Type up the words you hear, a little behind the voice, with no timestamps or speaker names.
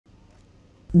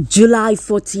July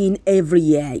 14 every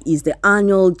year is the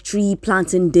annual tree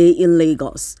planting day in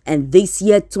Lagos, and this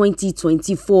year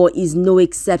 2024 is no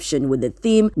exception with the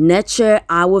theme Nurture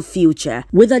Our Future.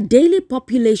 With a daily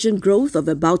population growth of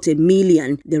about 1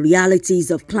 million, the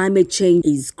realities of climate change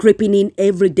is creeping in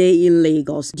every day in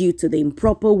Lagos due to the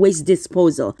improper waste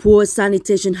disposal, poor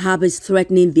sanitation habits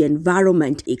threatening the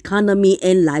environment, economy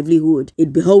and livelihood.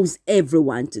 It behoves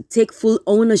everyone to take full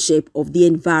ownership of the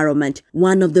environment.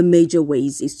 One of the major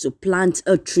ways is to plant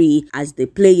a tree, as they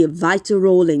play a vital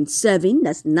role in serving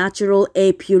as natural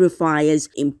air purifiers,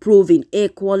 improving air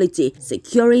quality,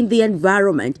 securing the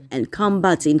environment, and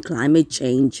combating climate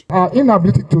change. Our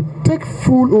inability to take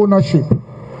full ownership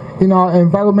in our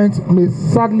environment may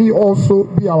sadly also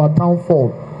be our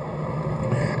downfall.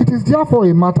 It is therefore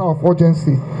a matter of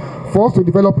urgency for us to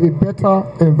develop a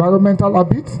better environmental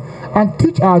habit and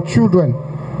teach our children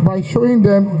by showing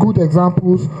them good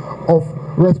examples of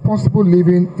responsible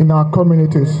living in our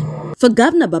communities. For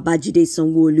Governor Babajide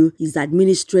Sanwo, his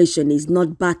administration is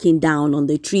not backing down on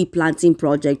the tree planting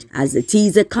project, as it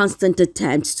is a constant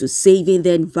attempt to saving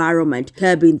the environment,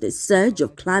 curbing the surge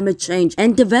of climate change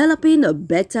and developing a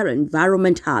better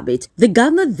environment habit. The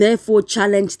governor therefore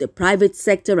challenged the private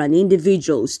sector and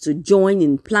individuals to join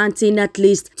in planting at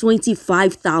least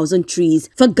 25,000 trees.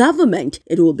 For government,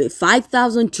 it will be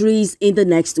 5,000 trees in the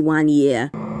next 1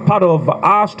 year. Part of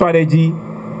our strategy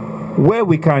where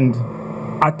we can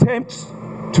attempt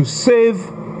to save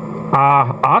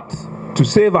our earth, to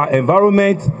save our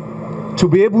environment, to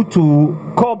be able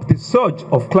to curb the surge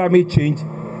of climate change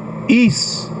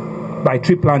is by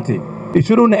tree planting. It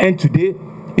shouldn't end today.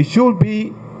 It should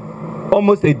be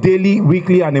almost a daily,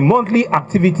 weekly and a monthly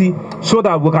activity so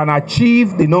that we can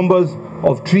achieve the numbers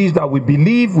of trees that we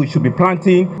believe we should be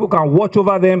planting. We can watch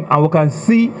over them and we can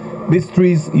see these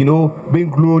trees, being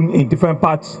grown in different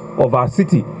parts of our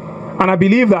city. And I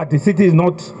believe that the city is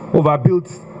not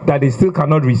overbuilt, that they still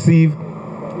cannot receive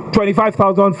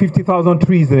 25,000, 50,000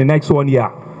 trees in the next 1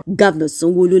 year. Governor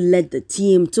Sanwo led the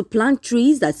team to plant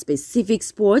trees at specific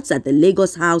spots at the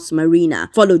Lagos House Marina,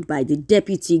 followed by the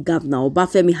Deputy Governor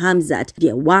Obafemi Hamzat,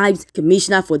 their wives,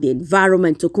 Commissioner for the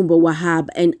Environment Tokunbo Wahab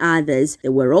and others. They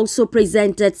were also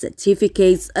presented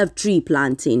certificates of tree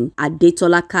planting.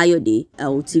 Adetola Kayode,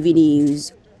 LTV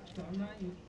News.